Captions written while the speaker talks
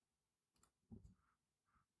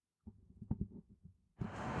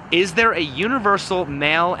Is there a universal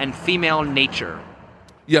male and female nature?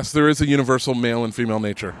 Yes, there is a universal male and female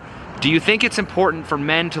nature. Do you think it's important for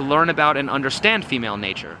men to learn about and understand female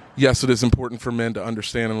nature? Yes, it is important for men to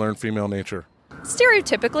understand and learn female nature.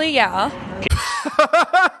 Stereotypically, yeah.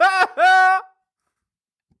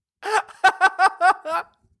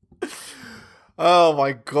 Oh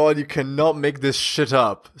my god, you cannot make this shit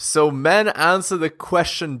up. So men answer the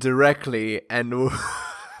question directly and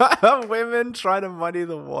women try to muddy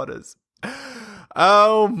the waters.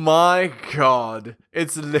 Oh my god.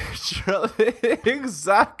 It's literally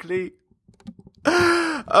exactly...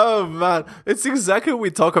 Oh man, it's exactly what we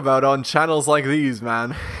talk about on channels like these,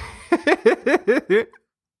 man.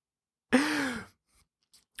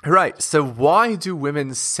 Right, so why do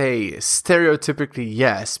women say stereotypically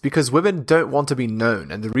yes? Because women don't want to be known,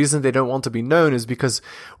 and the reason they don't want to be known is because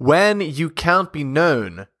when you can't be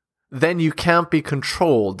known, then you can't be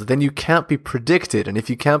controlled, then you can't be predicted, and if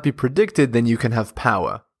you can't be predicted, then you can have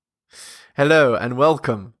power. Hello, and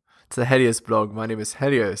welcome to the Helios blog. My name is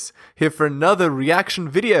Helios, here for another reaction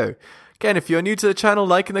video. Again, if you're new to the channel,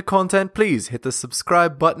 liking the content, please hit the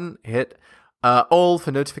subscribe button, hit all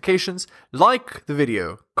for notifications, like the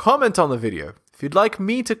video, comment on the video. If you'd like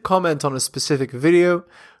me to comment on a specific video,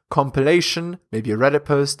 compilation, maybe a Reddit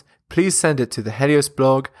post, please send it to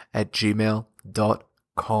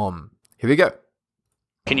theheliosblog@gmail.com. Here we go.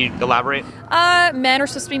 Can you elaborate? Men are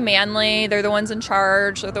supposed to be manly. They're the ones in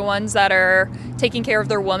charge. They're the ones that are taking care of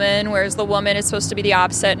their woman, whereas the woman is supposed to be the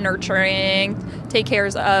opposite, nurturing, take care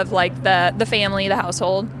of like the family, the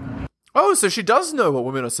household. Oh, so she does know what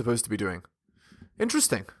women are supposed to be doing.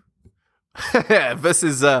 Interesting.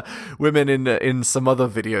 Versus women in some other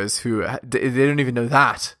videos who they don't even know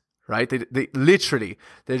that, right? They literally,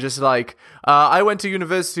 they're just like, I went to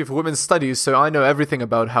University for Women's Studies, so I know everything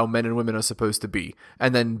about how men and women are supposed to be.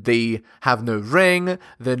 And then they have no ring,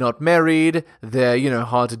 they're not married, they're,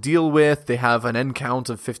 hard to deal with, they have an end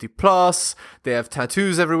count of 50 plus, they have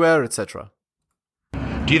tattoos everywhere, etc.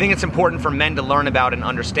 Do you think it's important for men to learn about and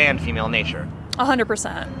understand female nature?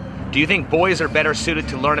 100%. Do you think boys are better suited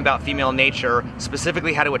to learn about female nature,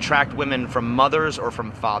 specifically how to attract women from mothers or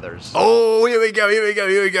from fathers? Oh, here we go.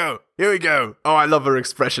 Oh, I love her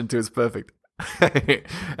expression too, it's perfect.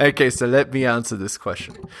 Okay, so let me answer this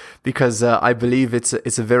question, because I believe it's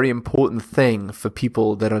a very important thing for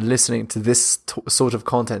people that are listening to this sort of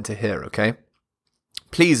content to hear, okay?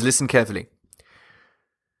 Please listen carefully.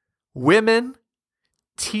 Women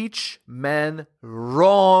teach men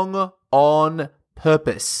wrong on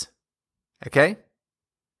purpose. Okay?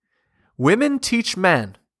 Women teach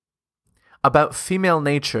men about female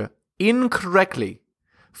nature incorrectly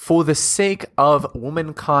for the sake of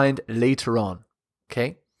womankind later on.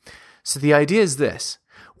 Okay? So the idea is this.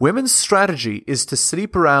 Women's strategy is to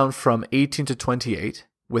sleep around from 18 to 28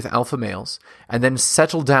 with alpha males and then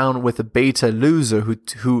settle down with a beta loser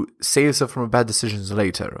who saves her from bad decisions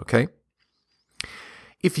later. Okay?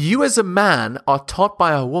 If you as a man are taught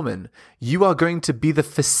by a woman, you are going to be the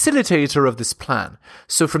facilitator of this plan.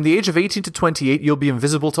 So from the age of 18 to 28, you'll be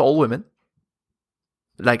invisible to all women,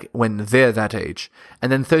 like when they're that age.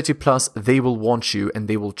 And then 30 plus, they will want you and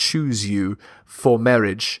they will choose you for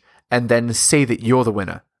marriage and then say that you're the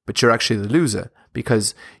winner, but you're actually the loser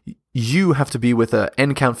because you have to be with a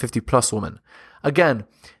N count 50 plus woman. Again,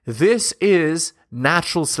 this is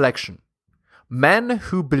natural selection. Men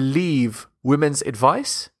who believe women's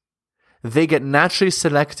advice, they get naturally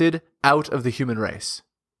selected out of the human race.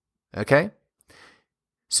 Okay?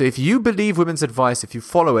 So if you believe women's advice, if you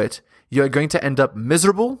follow it, you're going to end up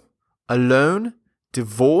miserable, alone,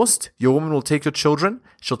 divorced. Your woman will take your children.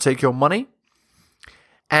 She'll take your money.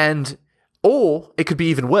 Or it could be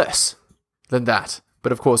even worse than that.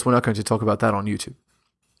 But of course, we're not going to talk about that on YouTube.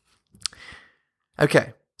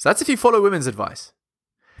 Okay, so that's if you follow women's advice.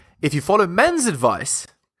 If you follow men's advice,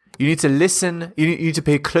 you need to listen, you need to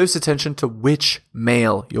pay close attention to which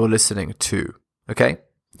male you're listening to, okay?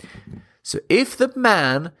 So if the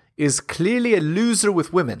man is clearly a loser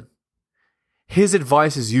with women, his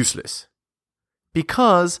advice is useless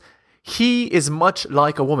because he is much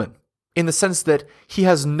like a woman in the sense that he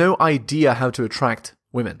has no idea how to attract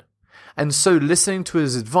women. And so listening to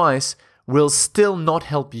his advice will still not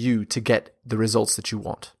help you to get the results that you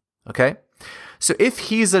want, okay? So if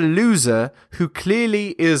he's a loser who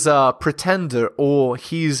clearly is a pretender or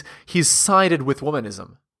he's sided with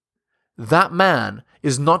womanism, that man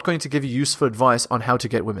is not going to give you useful advice on how to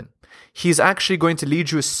get women. He's actually going to lead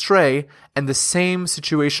you astray, and the same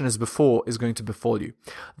situation as before is going to befall you.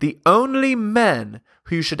 The only men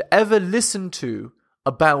who you should ever listen to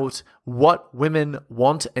about what women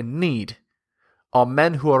want and need are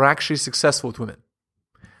men who are actually successful with women.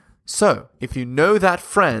 So, if you know that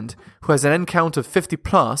friend who has an N count of 50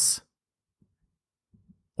 plus,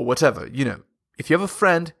 or whatever, if you have a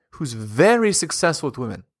friend who's very successful with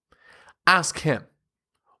women, ask him.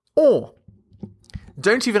 Or,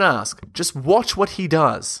 don't even ask, just watch what he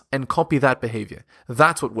does and copy that behavior.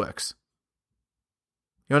 That's what works.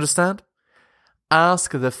 You understand?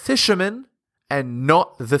 Ask the fisherman and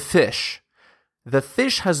not the fish. The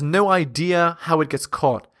fish has no idea how it gets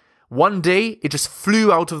caught. One day, it just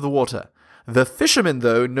flew out of the water. The fisherman,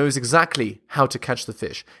 though, knows exactly how to catch the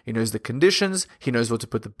fish. He knows the conditions, he knows where to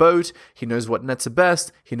put the boat, he knows what nets are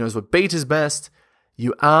best, he knows what bait is best.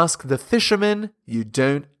 You ask the fisherman, you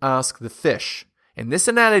don't ask the fish. In this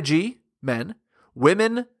analogy, men,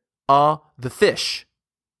 women are the fish.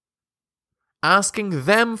 Asking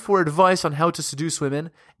them for advice on how to seduce women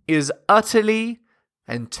is utterly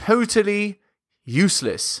and totally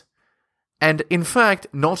useless. And in fact,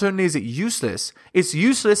 not only is it useless, it's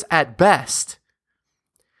useless at best.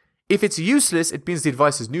 If it's useless, it means the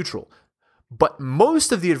advice is neutral. But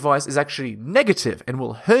most of the advice is actually negative and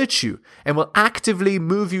will hurt you and will actively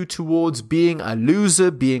move you towards being a loser,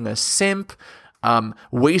 being a simp,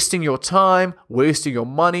 wasting your time, wasting your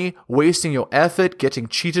money, wasting your effort, getting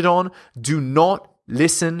cheated on. Do not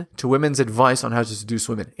listen to women's advice on how to seduce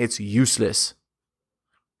women. It's useless.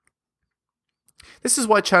 This is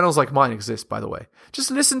why channels like mine exist, by the way.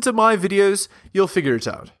 Just listen to my videos, you'll figure it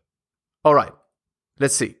out. All right,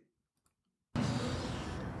 let's see.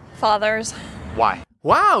 Fathers. Why?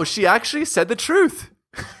 Wow, she actually said the truth.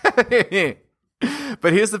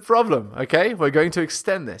 But here's the problem, okay? We're going to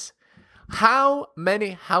extend this. How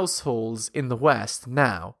many households in the West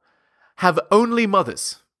now have only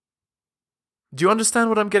mothers? Do you understand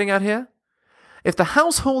what I'm getting at here? If the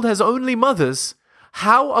household has only mothers,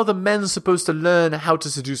 how are the men supposed to learn how to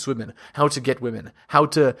seduce women, how to get women, how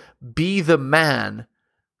to be the man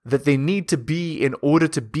that they need to be in order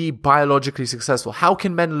to be biologically successful? How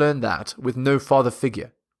can men learn that with no father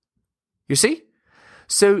figure? You see?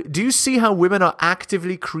 So do you see how women are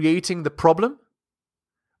actively creating the problem?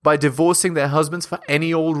 By divorcing their husbands for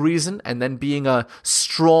any old reason and then being a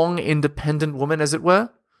strong, independent woman, as it were?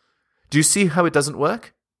 Do you see how it doesn't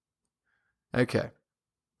work? Okay.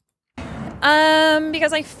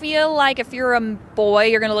 Because I feel like if you're a boy,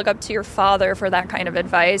 you're going to look up to your father for that kind of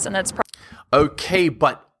advice, and that's Okay,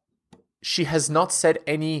 but she has not said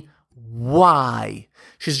any why.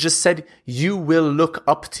 She's just said, you will look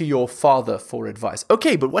up to your father for advice.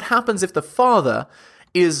 Okay, but what happens if the father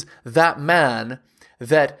is that man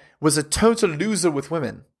that was a total loser with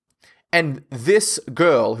women, and this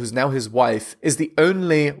girl, who's now his wife, is the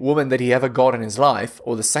only woman that he ever got in his life,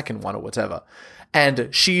 or the second one or whatever, and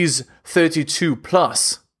she's 32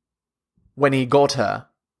 plus when he got her,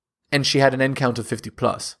 and she had an N count of 50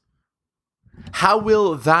 plus. How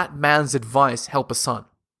will that man's advice help a son?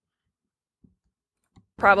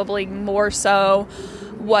 probably more so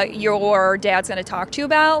what your dad's going to talk to you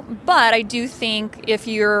about. But I do think if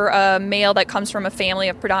you're a male that comes from a family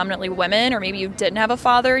of predominantly women, or maybe you didn't have a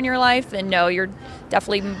father in your life, then no, you're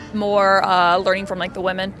definitely more learning from like the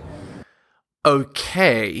women.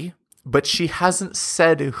 Okay, but she hasn't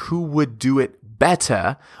said who would do it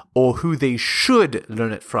better or who they should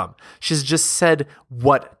learn it from. She's just said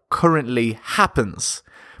what currently happens,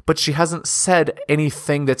 but she hasn't said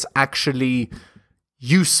anything that's actually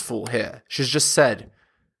useful here. She's just said,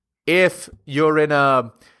 if you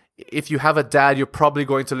have a dad, you're probably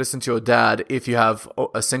going to listen to your dad. If you have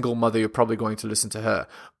a single mother, you're probably going to listen to her.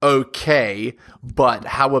 Okay, but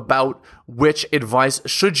how about which advice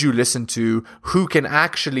should you listen to? Who can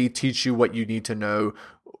actually teach you what you need to know?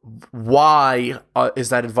 Why is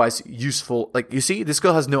that advice useful? Like, you see, this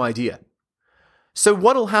girl has no idea. So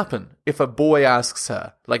what'll happen if a boy asks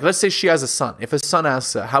her, like, let's say she has a son. If a son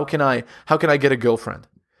asks her, how can I get a girlfriend?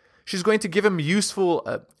 She's going to give him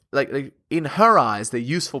useful, like in her eyes, they're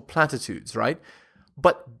useful platitudes, right?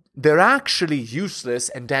 But they're actually useless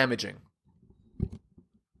and damaging.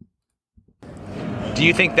 Do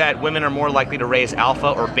you think that women are more likely to raise alpha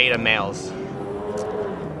or beta males?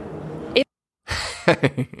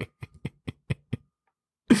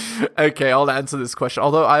 Okay, I'll answer this question,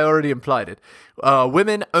 although I already implied it.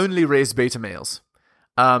 Women only raise beta males.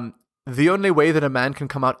 The only way that a man can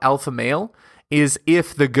come out alpha male is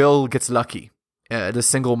if the girl gets lucky. The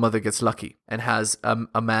single mother gets lucky and has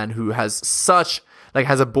a man who has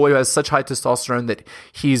a boy who has such high testosterone that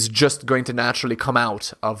he's just going to naturally come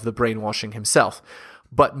out of the brainwashing himself.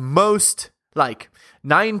 But most,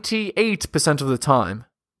 98% of the time,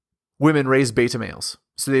 women raise beta males.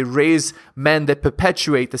 So they raise men that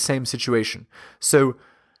perpetuate the same situation. So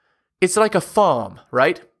it's like a farm,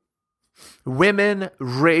 right? women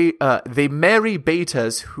they marry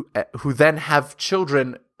betas who then have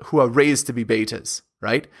children who are raised to be betas,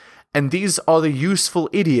 right? And these are the useful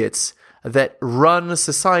idiots that run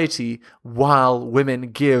society while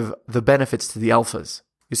women give the benefits to the alphas.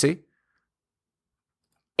 You see?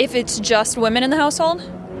 If it's just women in the household,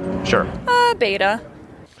 Sure. beta.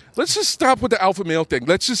 Let's just stop with the alpha male thing.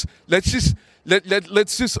 Let's just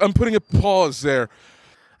I'm putting a pause there.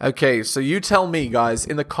 Okay, so you tell me, guys,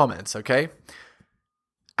 in the comments, okay?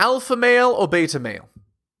 Alpha male or beta male?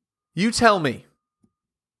 You tell me.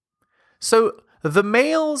 So the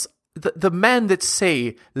males, the men that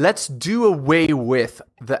say, let's do away with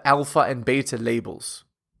the alpha and beta labels,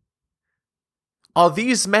 are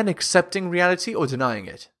these men accepting reality or denying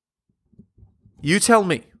it? You tell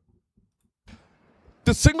me.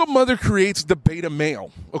 The single mother creates the beta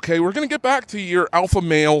male. Okay, we're going to get back to your alpha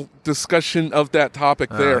male discussion of that topic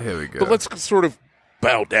there. Here we go. But let's sort of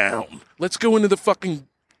bow down. Let's go into the fucking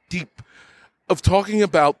deep of talking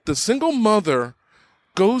about the single mother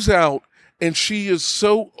goes out and she is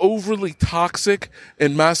so overly toxic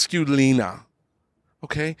and masculina.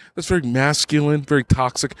 Okay? That's very masculine, very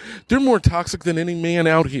toxic. They're more toxic than any man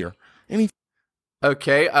out here.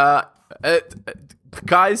 Okay,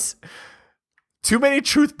 guys, too many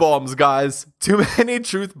truth bombs, guys. Too many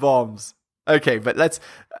truth bombs. Okay, but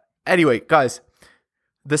anyway, guys,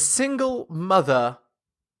 the single mother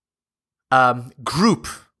group,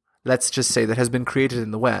 let's just say, that has been created in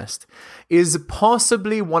the West is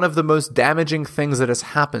possibly one of the most damaging things that has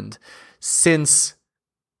happened since,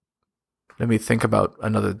 let me think about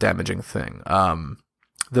another damaging thing.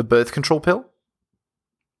 The birth control pill.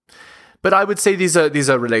 But I would say these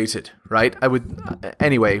are related, right? I would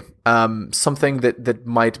anyway. Something that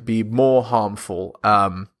might be more harmful.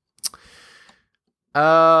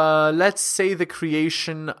 Let's say the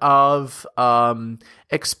creation of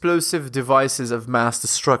explosive devices of mass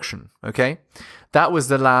destruction. Okay, that was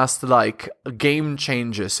the last game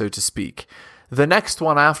changer, so to speak. The next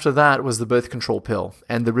one after that was the birth control pill,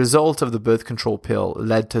 and the result of the birth control pill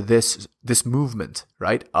led to this movement,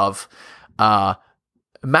 right? Of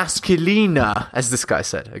masculina, as this guy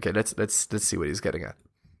said. Okay, let's see what he's getting at.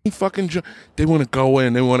 They want to go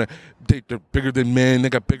in. They're bigger than men. They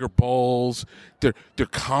got bigger balls. They're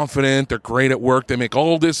confident. They're great at work. They make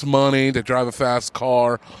all this money. They drive a fast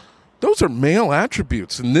car. Those are male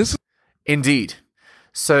attributes, and this. Indeed.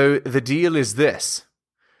 So the deal is this.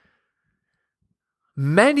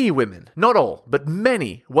 Many women, not all, but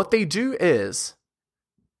many, what they do is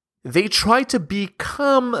they try to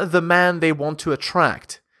become the man they want to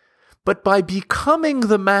attract. But by becoming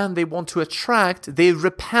the man they want to attract, they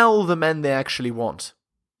repel the men they actually want.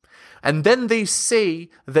 And then they say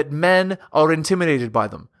that men are intimidated by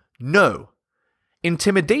them. No.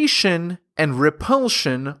 Intimidation and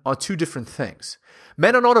repulsion are two different things.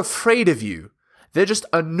 Men are not afraid of you. They're just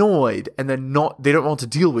annoyed and they don't want to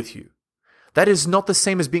deal with you. That is not the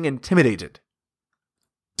same as being intimidated.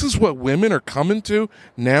 This is what women are coming to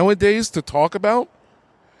nowadays to talk about.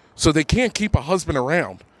 So they can't keep a husband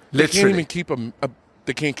around. They can't even keep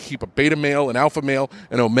they can't keep a beta male, an alpha male,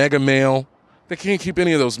 an omega male. They can't keep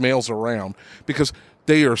any of those males around because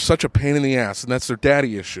they are such a pain in the ass, and that's their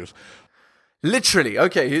daddy issues. Literally.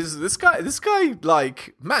 Okay, this guy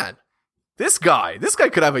man. This guy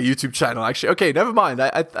could have a YouTube channel, actually. Okay, never mind.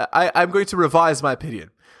 I'm going to revise my opinion.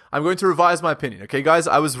 Okay, guys,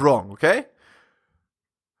 I was wrong, okay?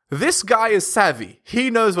 This guy is savvy. He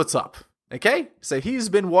knows what's up, okay? So he's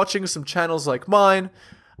been watching some channels like mine.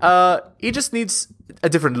 He just needs a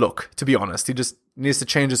different look, to be honest. He just needs to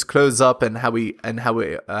change his clothes up and how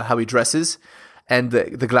he dresses and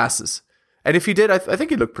the glasses. And if he did, I think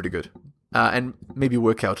he'd look pretty good. And maybe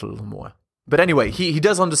work out a little more. But anyway, he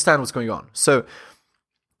does understand what's going on. So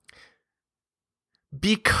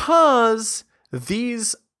because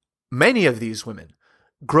many of these women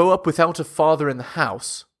grow up without a father in the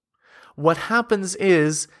house, what happens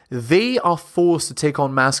is they are forced to take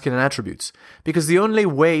on masculine attributes because the only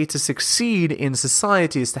way to succeed in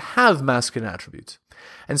society is to have masculine attributes.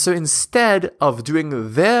 And so instead of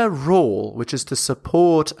doing their role, which is to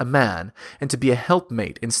support a man and to be a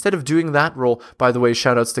helpmate, instead of doing that role, by the way,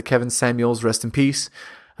 shout outs to Kevin Samuels, rest in peace,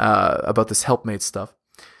 about this helpmate stuff.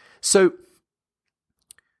 So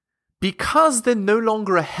because they're no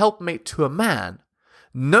longer a helpmate to a man,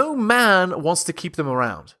 no man wants to keep them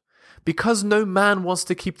around. Because no man wants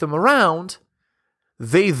to keep them around,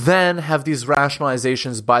 they then have these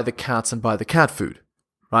rationalizations by the cats and by the cat food,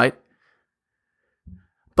 right?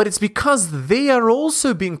 But it's because they are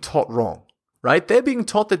also being taught wrong, right? They're being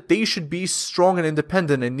taught that they should be strong and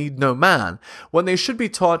independent and need no man, when they should be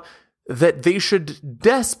taught that they should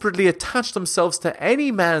desperately attach themselves to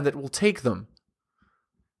any man that will take them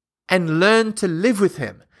and learn to live with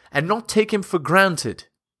him and not take him for granted.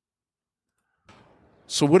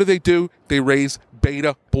 So what do? They raise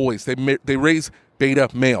beta boys. They raise beta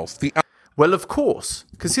males. Well, of course,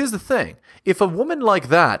 because here's the thing. If a woman like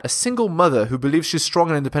that, a single mother who believes she's strong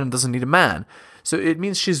and independent, doesn't need a man, so it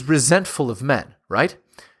means she's resentful of men, right?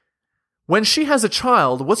 When she has a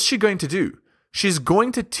child, what's she going to do? She's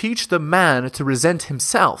going to teach the man to resent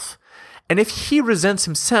himself. And if he resents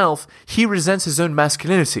himself, he resents his own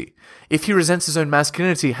masculinity. If he resents his own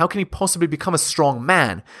masculinity, how can he possibly become a strong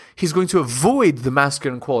man? He's going to avoid the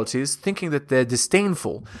masculine qualities, thinking that they're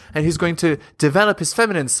disdainful, and he's going to develop his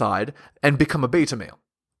feminine side and become a beta male.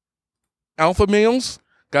 Alpha males,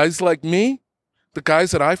 guys like me, the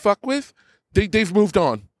guys that I fuck with, they've moved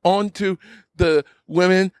on to the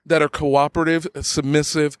women that are cooperative,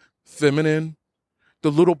 submissive, feminine.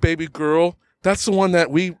 The little baby girl, that's the one that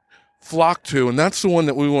we flock to, and that's the one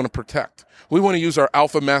that we want to protect. We want to use our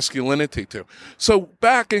alpha masculinity to. So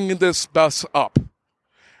backing this bus up,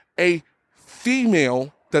 a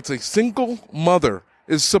female that's a single mother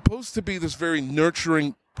is supposed to be this very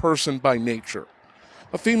nurturing person by nature.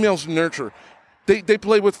 A female's nurture. They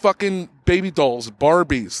play with fucking baby dolls,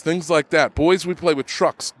 Barbies, things like that. Boys, we play with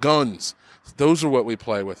trucks, guns. Those are what we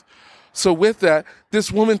play with. So with that,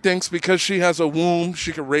 this woman thinks because she has a womb,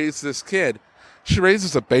 she can raise this kid. She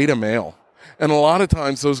raises a beta male. And a lot of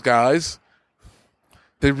times those guys,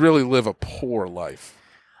 they really live a poor life.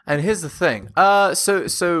 And here's the thing.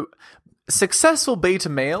 So successful beta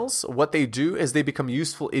males, what they do is they become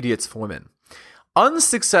useful idiots for women.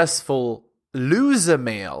 Unsuccessful loser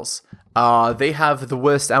males, they have the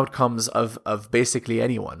worst outcomes of basically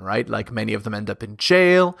anyone, right? Like many of them end up in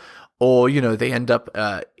jail, or, they end up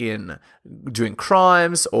in doing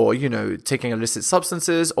crimes, or, taking illicit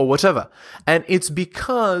substances, or whatever. And it's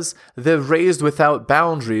because they're raised without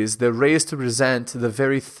boundaries. They're raised to resent the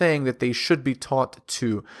very thing that they should be taught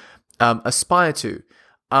to aspire to.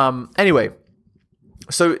 Anyway,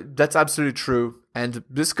 so that's absolutely true. And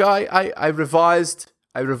this guy, I revised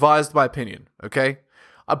my opinion, okay?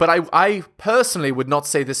 But I personally would not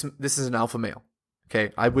say this is an alpha male.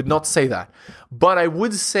 Okay, I would not say that. But I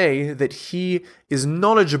would say that he is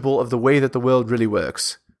knowledgeable of the way that the world really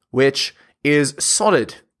works, which is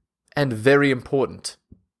solid and very important.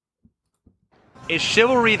 Is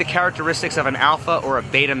chivalry the characteristics of an alpha or a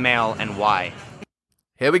beta male, and why?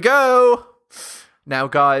 Here we go. Now,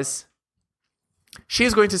 guys,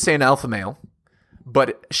 she's going to say an alpha male,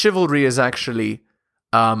 but chivalry is actually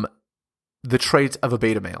the trait of a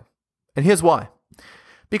beta male. And here's why.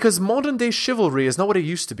 Because modern day chivalry is not what it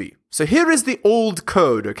used to be. So here is the old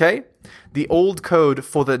code, okay? The old code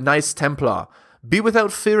for the Knights Templar. Be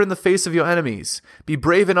without fear in the face of your enemies. Be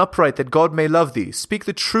brave and upright that God may love thee. Speak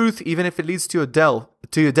the truth even if it leads to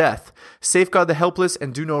your death. Safeguard the helpless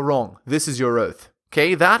and do no wrong. This is your oath.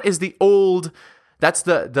 Okay? That is the old, that's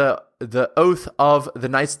the oath of the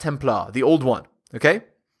Knights Templar, the old one. Okay?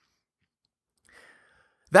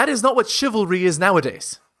 That is not what chivalry is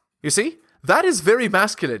nowadays. You see? That is very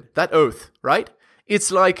masculine, that oath, right? It's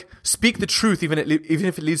like, speak the truth even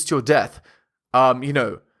if it leads to your death.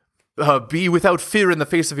 Be without fear in the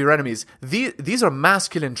face of your enemies. These are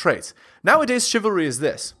masculine traits. Nowadays, chivalry is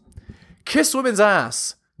this. Kiss women's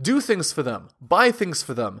ass. Do things for them. Buy things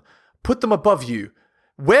for them. Put them above you.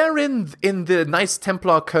 Where in the Knights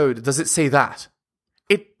Templar Code does it say that?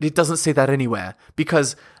 It doesn't say that anywhere,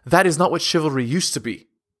 because that is not what chivalry used to be.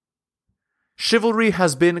 Chivalry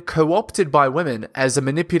has been co-opted by women as a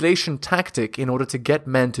manipulation tactic in order to get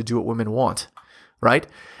men to do what women want, right?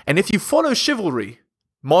 And if you follow chivalry,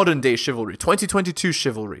 modern day chivalry, 2022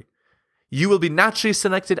 chivalry, you will be naturally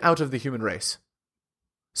selected out of the human race.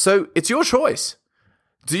 So it's your choice.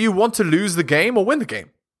 Do you want to lose the game or win the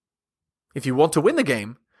game? If you want to win the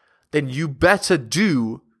game, then you better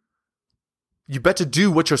do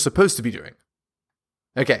what you're supposed to be doing.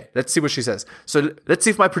 Okay, let's see what she says. So let's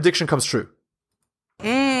see if my prediction comes true.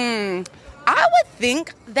 I would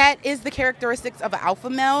think that is the characteristics of an alpha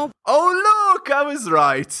male. Oh, look, I was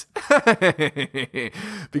right.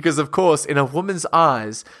 Because, of course, in a woman's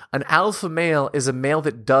eyes, an alpha male is a male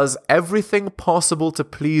that does everything possible to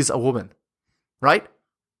please a woman. Right?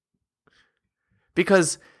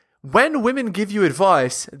 Because when women give you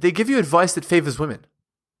advice, they give you advice that favors women.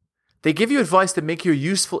 They give you advice that make you a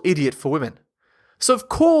useful idiot for women. So, of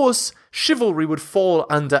course, chivalry would fall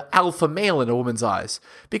under alpha male in a woman's eyes,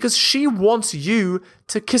 because she wants you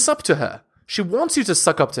to kiss up to her. She wants you to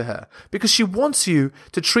suck up to her, because she wants you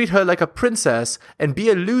to treat her like a princess and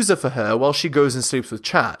be a loser for her while she goes and sleeps with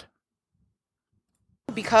Chad.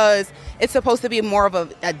 because it's supposed to be more of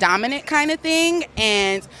a dominant kind of thing.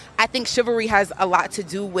 And I think chivalry has a lot to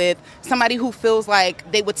do with somebody who feels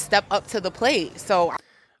like they would step up to the plate. So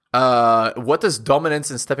what does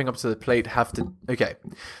dominance and stepping up to the plate have to... Okay,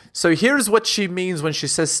 so here's what she means when she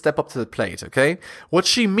says step up to the plate, okay? What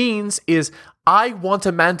she means is, I want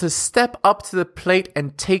a man to step up to the plate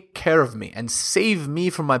and take care of me and save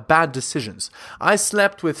me from my bad decisions. I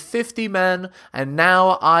slept with 50 men and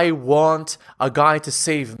now I want a guy to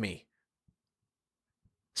save me.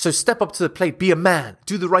 So step up to the plate, be a man,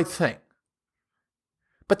 do the right thing.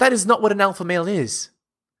 But that is not what an alpha male is.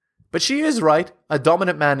 But she is right. A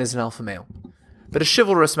dominant man is an alpha male, but a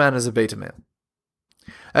chivalrous man is a beta male.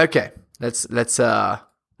 Okay, let's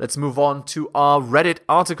move on to our Reddit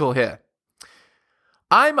article here.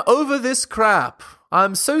 I'm over this crap.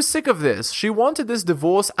 I'm so sick of this. She wanted this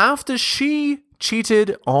divorce after she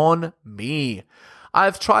cheated on me.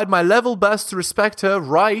 I've tried my level best to respect her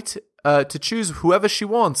right to choose whoever she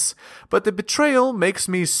wants, but the betrayal makes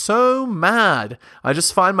me so mad. I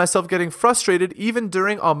just find myself getting frustrated even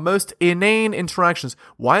during our most inane interactions.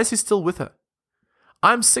 Why is he still with her?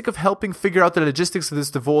 I'm sick of helping figure out the logistics of this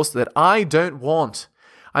divorce that I don't want.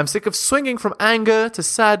 I'm sick of swinging from anger to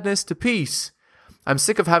sadness to peace. I'm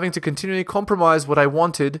sick of having to continually compromise what I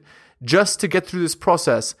wanted just to get through this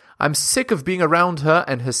process. I'm sick of being around her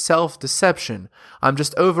and her self-deception. I'm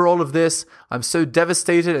just over all of this. I'm so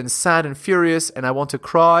devastated and sad and furious, and I want to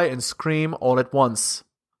cry and scream all at once.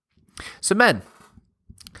 So men,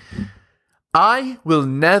 I will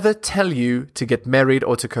never tell you to get married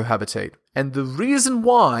or to cohabitate. And the reason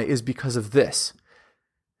why is because of this.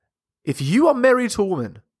 If you are married to a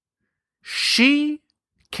woman, she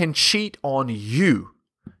can cheat on you.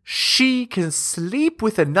 She can sleep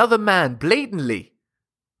with another man blatantly.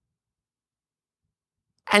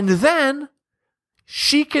 And then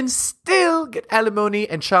she can still get alimony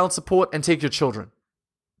and child support and take your children.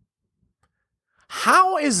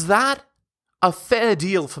 How is that a fair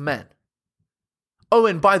deal for men? Oh,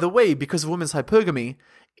 and by the way, because of women's hypergamy,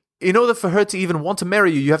 in order for her to even want to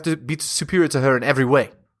marry you, you have to be superior to her in every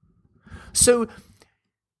way. So,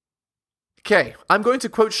 okay, I'm going to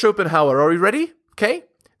quote Schopenhauer. Are you ready? Okay?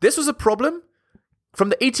 This was a problem from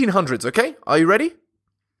the 1800s, okay? Are you ready?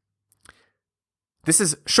 This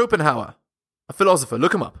is Schopenhauer, a philosopher.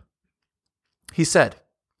 Look him up. He said,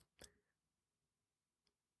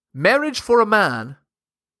 marriage for a man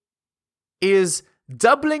is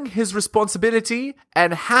doubling his responsibility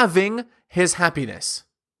and having his happiness.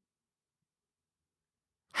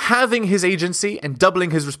 Having his agency and doubling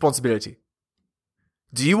his responsibility.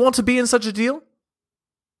 Do you want to be in such a deal?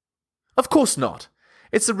 Of course not.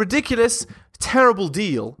 It's a ridiculous, terrible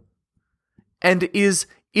deal and is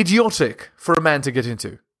idiotic for a man to get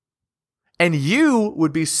into. And you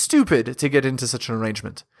would be stupid to get into such an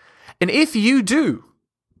arrangement. And if you do,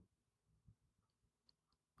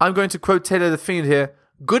 I'm going to quote Taylor the Fiend here,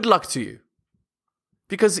 good luck to you.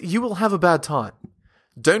 Because you will have a bad time.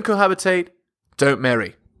 Don't cohabitate, don't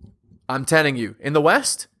marry. I'm telling you, in the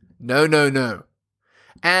West, no, no, no.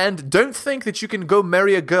 And don't think that you can go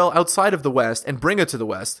marry a girl outside of the West and bring her to the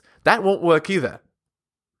West. That won't work either.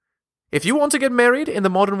 If you want to get married in the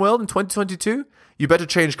modern world in 2022, you better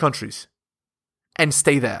change countries. And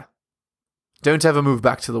stay there. Don't ever move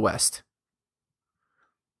back to the West.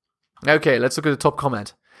 Okay, let's look at the top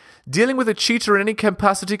comment. Dealing with a cheater in any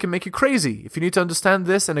capacity can make you crazy. If you need to understand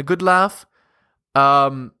this and a good laugh,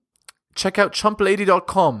 check out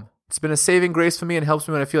chumplady.com. It's been a saving grace for me and helps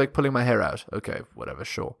me when I feel like pulling my hair out. Okay, whatever,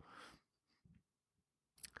 sure.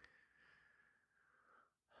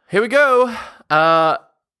 Here we go. Are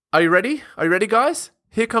you ready? Are you ready, guys?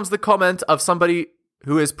 Here comes the comment of somebody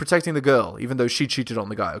who is protecting the girl, even though she cheated on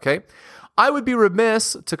the guy, okay? I would be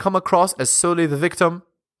remiss to come across as solely the victim.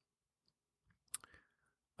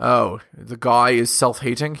 Oh, the guy is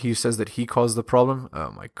self-hating. He says that he caused the problem. Oh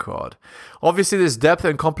my god. Obviously, there's depth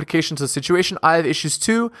and complication to the situation. I have issues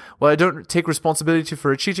too. While I don't take responsibility for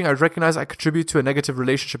her cheating, I recognize I contribute to a negative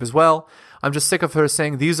relationship as well. I'm just sick of her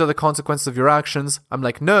saying, these are the consequences of your actions. I'm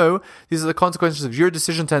like, no, these are the consequences of your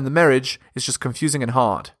decision to end the marriage. It's just confusing and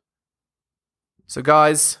hard. So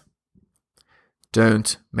guys,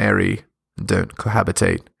 don't marry, don't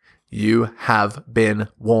cohabitate. You have been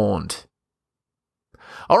warned.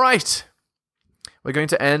 All right, we're going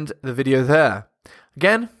to end the video there.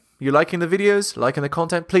 Again, you liking the videos, liking the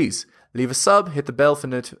content, please leave a sub, hit the bell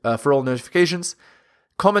for all notifications,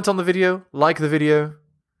 comment on the video, like the video.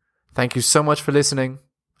 Thank you so much for listening,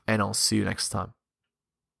 and I'll see you next time.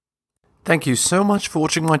 Thank you so much for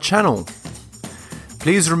watching my channel.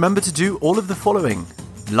 Please remember to do all of the following.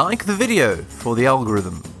 Like the video for the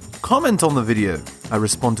algorithm. Comment on the video. I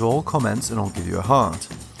respond to all comments and I'll give you a heart.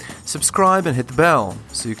 Subscribe and hit the bell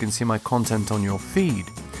so you can see my content on your feed.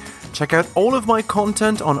 Check out all of my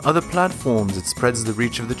content on other platforms. It spreads the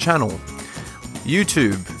reach of the channel.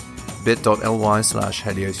 YouTube,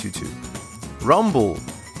 bit.ly/Helios YouTube. Rumble,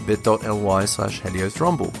 bit.ly/Helios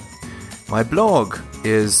Rumble. My blog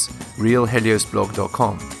is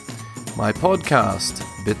realheliosblog.com. My podcast,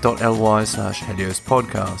 bit.ly/Helios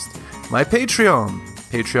Podcast. My Patreon,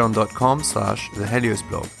 patreon.com/The Helios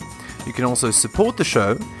Blog. You can also support the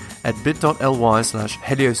show at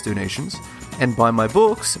bit.ly/Helios Donations and buy my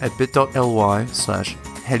books at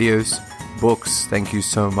bit.ly/Helios Books. Thank you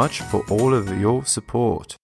so much for all of your support.